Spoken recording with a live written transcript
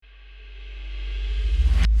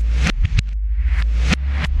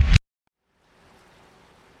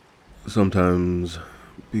Sometimes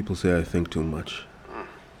people say I think too much.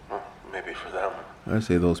 Well, maybe for them. I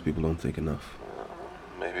say those people don't think enough.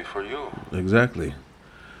 Maybe for you. Exactly.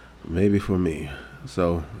 Maybe for me.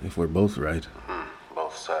 So, if we're both right.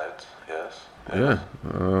 Both sides, yes. Yeah.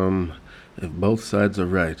 If both sides are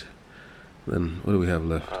right, then what do we have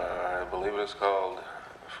left? I believe it is called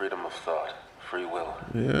freedom of thought, free will.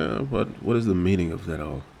 Yeah, but what is the meaning of that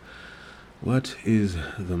all? What is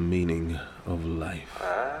the meaning of life?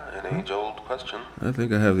 An age-old question. I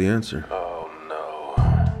think I have the answer. Oh, no.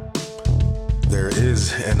 There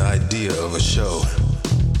is an idea of a show.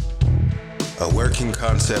 A working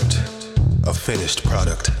concept, a finished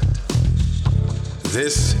product.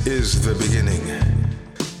 This is the beginning,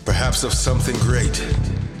 perhaps of something great.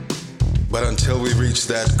 But until we reach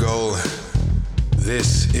that goal,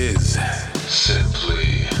 this is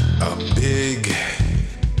simply a big,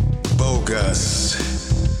 bogus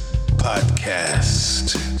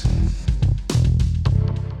podcast.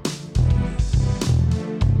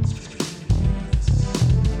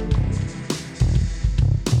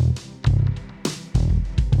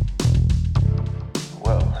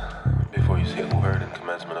 Well, before you say a word in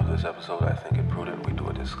commencement of this episode, I think it prudent we do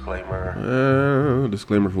a disclaimer.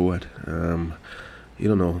 Disclaimer for what? You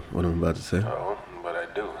don't know what I'm about to say. Oh, but I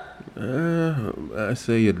do. I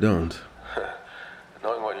say you don't.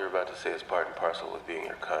 Knowing what you're about to say is part and parcel with being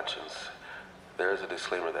your conscience. There is a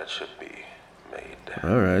disclaimer that should be made.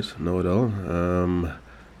 Alright, know it all.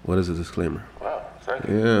 What is a disclaimer? Wow, thank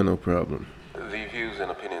you. Yeah, no problem. The views and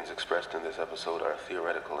opinions expressed in this episode are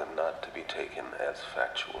theoretical and not to be taken as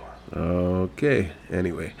factual. Okay,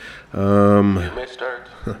 anyway. You may start.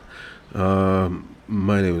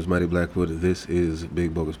 My name is Mighty Blackwood. This is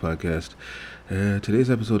Big Bogus Podcast. Today's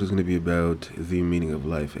episode is going to be about the meaning of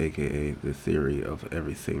life, aka the theory of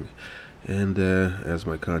everything. And as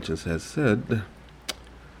my conscience has said,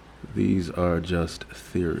 these are just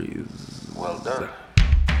theories. Well done.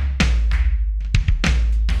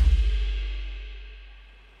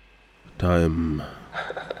 Time.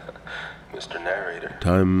 Mr. Narrator.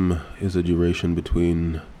 Time is a duration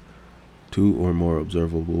between two or more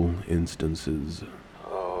observable instances.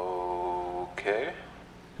 Okay.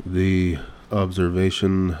 The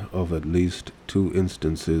observation of at least two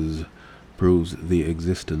instances proves the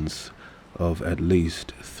existence of at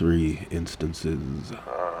least three instances.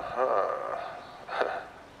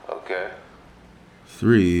 Okay.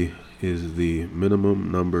 3 is the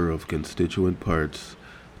minimum number of constituent parts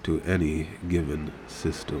to any given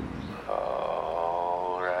system.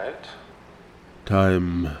 All right.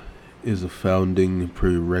 Time is a founding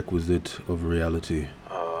prerequisite of reality.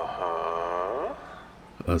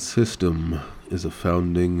 A system is a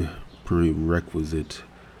founding prerequisite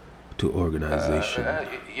to organization.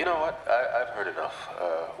 You know what? I've heard enough.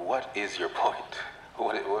 What is your point?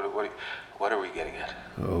 What are we getting at?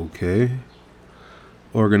 Okay.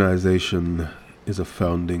 Organization is a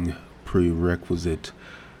founding prerequisite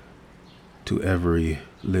to every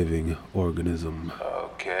living organism.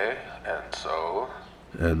 Okay,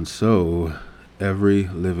 And so, every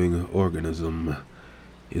living organism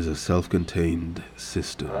is a self-contained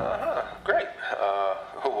system. Great.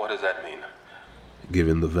 What does that mean?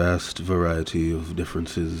 Given the vast variety of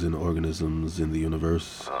differences in organisms in the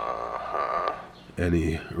universe,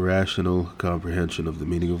 any rational comprehension of the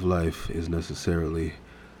meaning of life is necessarily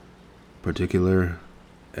particular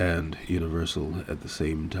and universal at the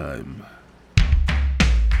same time.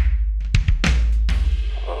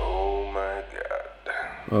 Oh my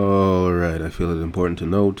God. Alright, I feel it important to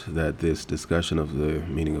note that this discussion of the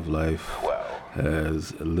meaning of life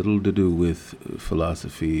has little to do with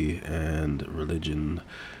philosophy and religion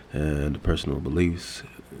and personal beliefs,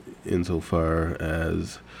 insofar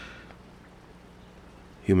as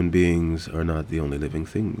human beings are not the only living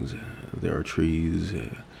things. There are trees,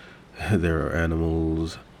 there are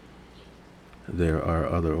animals, there are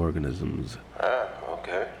other organisms.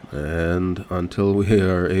 Okay. And until we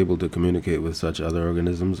are able to communicate with such other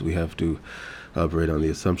organisms, we have to operate on the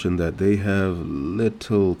assumption that they have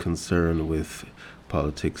little concern with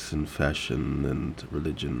politics and fashion and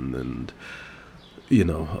religion and,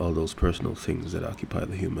 all those personal things that occupy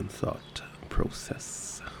the human thought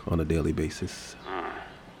process on a daily basis.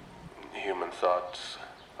 Human thoughts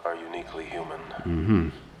are uniquely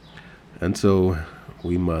human. And so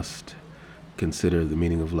we must consider the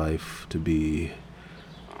meaning of life to be...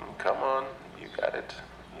 Come on, you got it.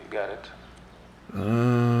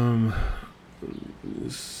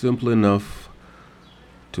 simple enough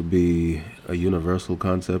to be a universal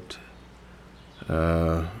concept,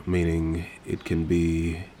 meaning it can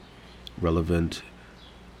be relevant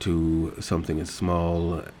to something as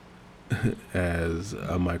small as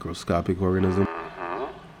a microscopic organism,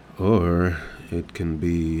 Mm-hmm. or it can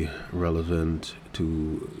be relevant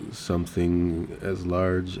to something as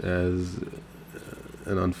large as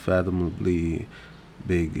an unfathomably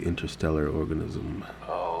big interstellar organism.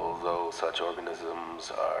 Although such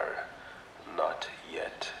organisms are not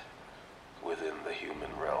yet within the human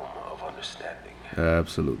realm of understanding.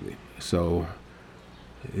 Absolutely. So,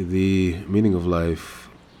 the meaning of life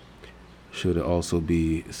should also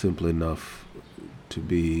be simple enough to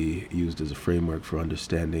be used as a framework for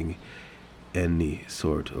understanding any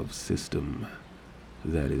sort of system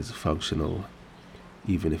that is functional,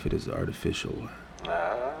 even if it is artificial.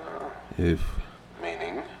 Ah, If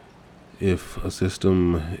meaning? if a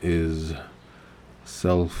system is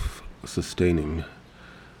self-sustaining,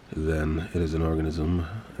 then it is an organism,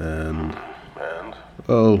 and And?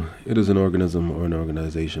 well, it is an organism or an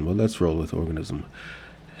organization. Well, let's roll with organism.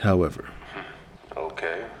 However,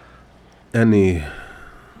 Okay. any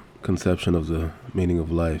conception of the meaning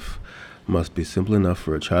of life must be simple enough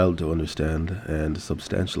for a child to understand and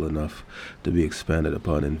substantial enough to be expanded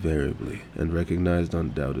upon invariably and recognized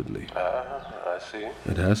undoubtedly. I see.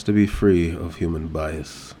 It has to be free of human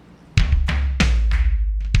bias.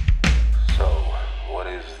 So, what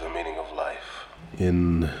is the meaning of life?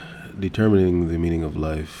 In determining the meaning of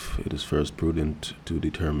life, it is first prudent to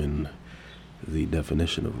determine the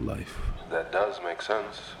definition of life. That does make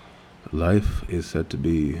sense. Life is said to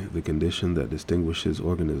be the condition that distinguishes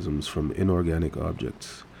organisms from inorganic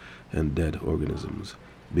objects and dead organisms,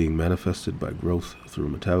 being manifested by growth through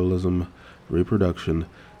metabolism, reproduction,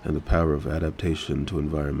 and the power of adaptation to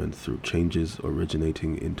environment through changes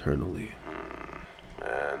originating internally.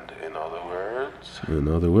 And in other words? In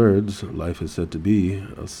other words, life is said to be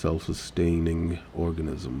a self-sustaining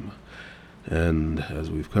organism. And as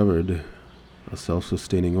we've covered, a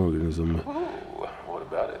self-sustaining organism Ooh, what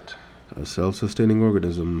about it? A self-sustaining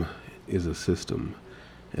organism is a system,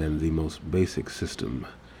 and the most basic system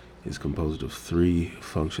is composed of three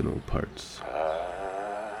functional parts.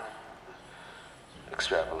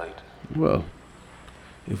 Extrapolate. Well,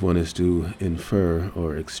 if one is to infer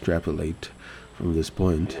or extrapolate from this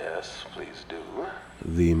point, Yes, please do.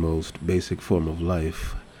 the most basic form of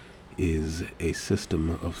life is a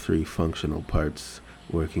system of three functional parts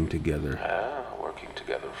working together. Working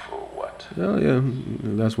together for what? Oh, yeah,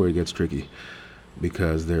 that's where it gets tricky,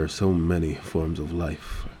 because there are so many forms of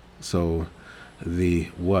life. So the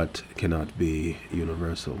what cannot be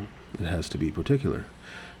universal. It has to be particular.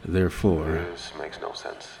 Therefore, This makes no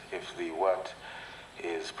sense. If the what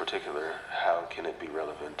is particular, how can it be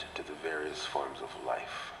relevant to the various forms of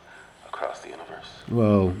life across the universe?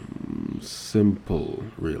 well, simple,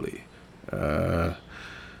 really.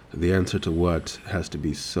 The answer to what has to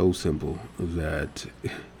be so simple that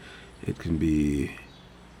it can be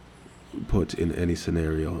put in any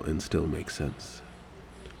scenario and still make sense.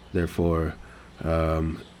 Therefore,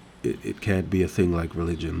 it can't be a thing like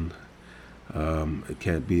religion. It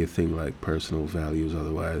can't be a thing like personal values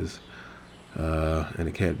otherwise. And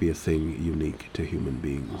it can't be a thing unique to human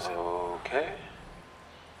beings. Okay.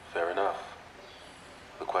 Fair enough.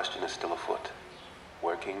 The question is still afoot.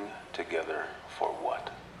 Working together for what?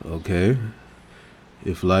 Okay.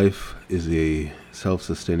 If life is a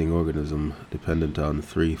self-sustaining organism dependent on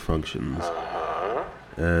three functions,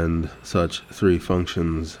 and such three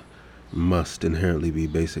functions must inherently be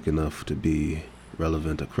basic enough to be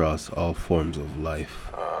relevant across all forms of life,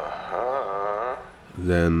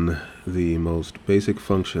 then the most basic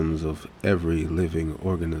functions of every living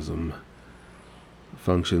organism,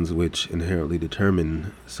 functions which inherently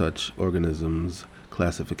determine such organisms'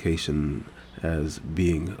 classification as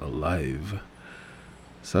being alive,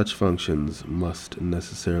 such functions must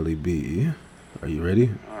necessarily be, are you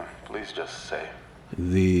ready? Please just say.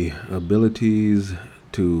 The abilities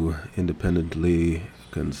to independently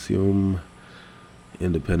consume,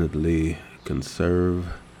 independently conserve,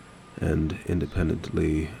 and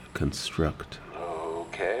independently construct.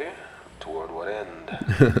 Okay. Toward what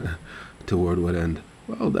end? Toward what end?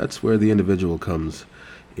 Well, that's where the individual comes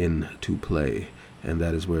into play, and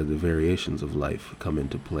that is where the variations of life come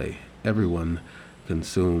into play. Everyone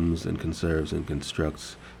consumes and conserves and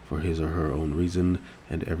constructs for his or her own reason,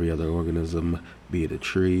 and every other organism, be it a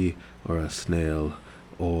tree or a snail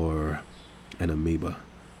or an amoeba,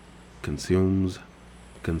 consumes,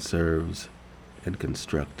 conserves, and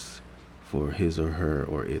constructs for his or her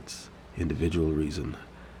or its individual reason,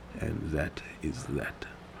 and that is that.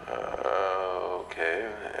 Okay.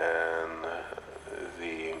 And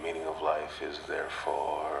the meaning of life is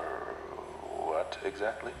therefore what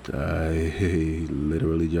exactly? I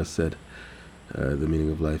literally just said The meaning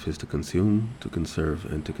of life is to consume, to conserve,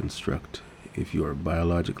 and to construct. If you are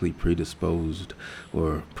biologically predisposed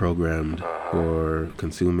or programmed for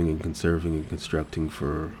consuming and conserving and constructing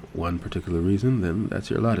for one particular reason, then that's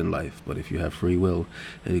your lot in life. But if you have free will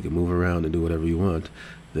and you can move around and do whatever you want,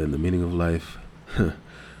 then the meaning of life,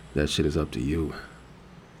 that shit is up to you.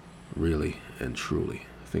 Really and truly.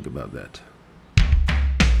 Think about that.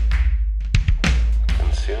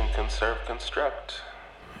 Consume, conserve, construct.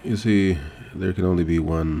 You see, there can only be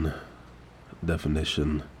one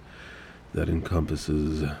definition that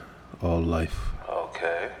encompasses all life.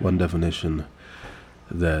 Okay. One definition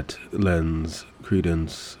that lends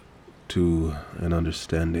credence to an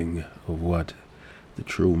understanding of what the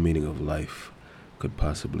true meaning of life could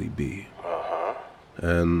possibly be.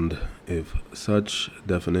 And if such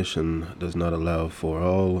definition does not allow for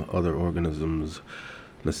all other organisms'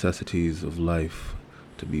 necessities of life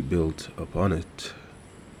to be built upon it,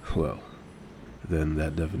 well, then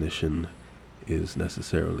that definition is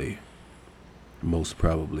necessarily, most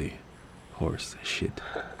probably, horse shit.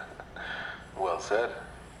 Well said.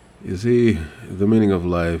 You see, the meaning of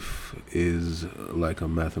life is like a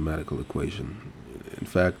mathematical equation. In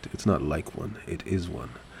fact, it's not like one, it is one.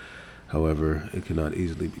 However, it cannot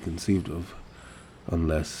easily be conceived of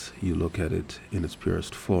unless you look at it in its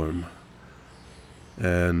purest form.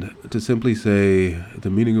 And to simply say the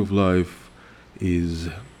meaning of life is,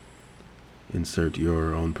 insert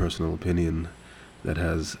your own personal opinion that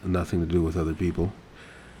has nothing to do with other people,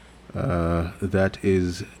 that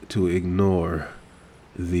is to ignore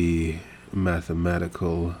the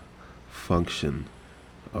mathematical function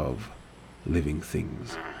of living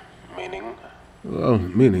things. Meaning? Well,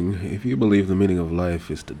 meaning, if you believe the meaning of life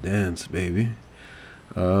is to dance, baby,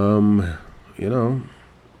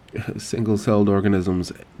 single-celled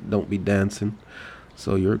organisms don't be dancing,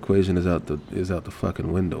 so your equation is out the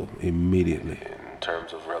fucking window immediately. In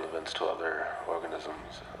terms of relevance to other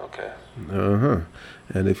organisms, okay.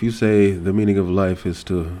 And if you say the meaning of life is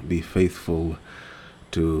to be faithful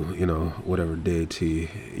to, whatever deity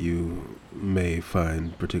you may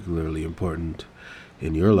find particularly important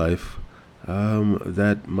in your life,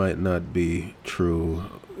 that might not be true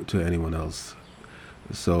to anyone else.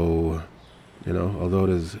 So, although it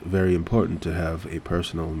is very important to have a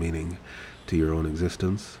personal meaning to your own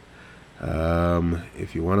existence,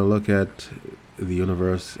 if you want to look at the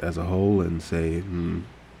universe as a whole and say,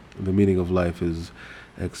 the meaning of life is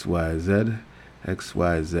XYZ,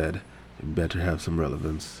 better have some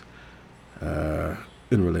relevance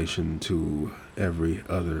in relation to every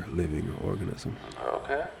other living organism.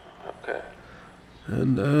 Okay.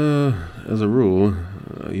 And as a rule,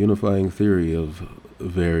 a unifying theory of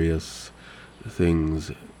various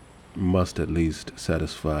things must at least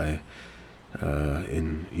satisfy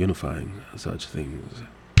in unifying such things.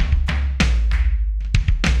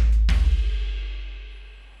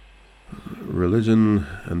 Religion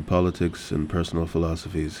and politics and personal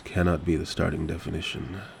philosophies cannot be the starting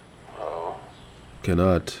definition.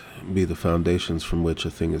 Cannot be the foundations from which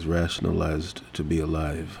a thing is rationalized to be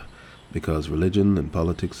alive, because religion and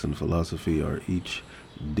politics and philosophy are each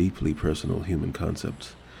deeply personal human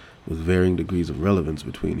concepts, with varying degrees of relevance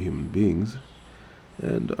between human beings,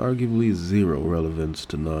 and arguably zero relevance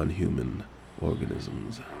to non-human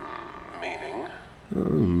organisms.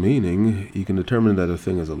 Meaning, you can determine that a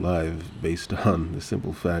thing is alive based on the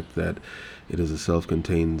simple fact that it is a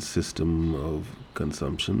self-contained system of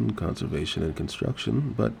consumption, conservation, and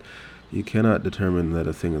construction, but you cannot determine that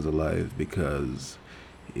a thing is alive because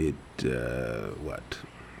it,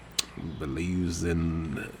 believes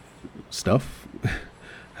in stuff?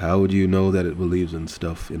 How would you know that it believes in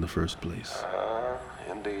stuff in the first place?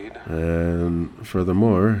 Indeed. And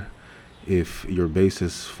furthermore, if your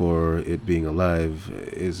basis for it being alive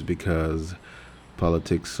is because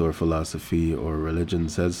politics or philosophy or religion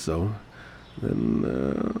says so, then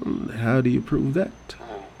how do you prove that?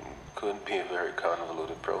 Could be a very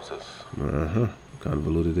convoluted process.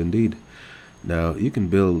 Convoluted indeed. Now, you can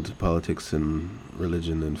build politics and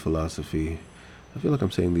religion and philosophy. I feel like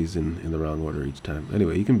I'm saying these in the wrong order each time.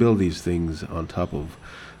 Anyway, you can build these things on top of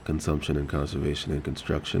consumption and conservation and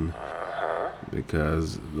construction,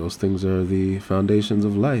 because those things are the foundations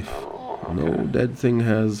of life. No dead thing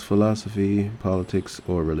has philosophy, politics,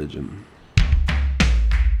 or religion.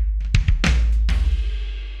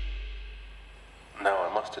 Now,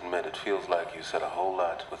 I must admit, it feels like you said a whole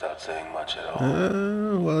lot without saying much at all.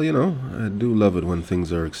 Well, I do love it when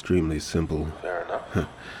things are extremely simple. Fair enough.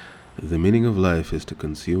 The meaning of life is to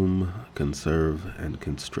consume, conserve, and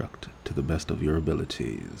construct to the best of your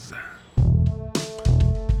abilities.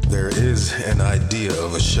 There is an idea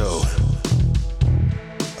of a show,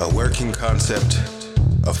 a working concept,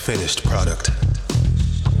 a finished product.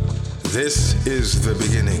 This is the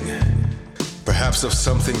beginning, perhaps of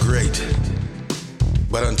something great.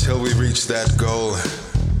 But until we reach that goal,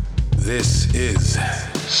 this is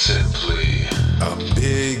simply a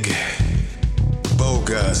big,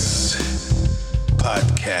 bogus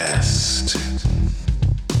podcast.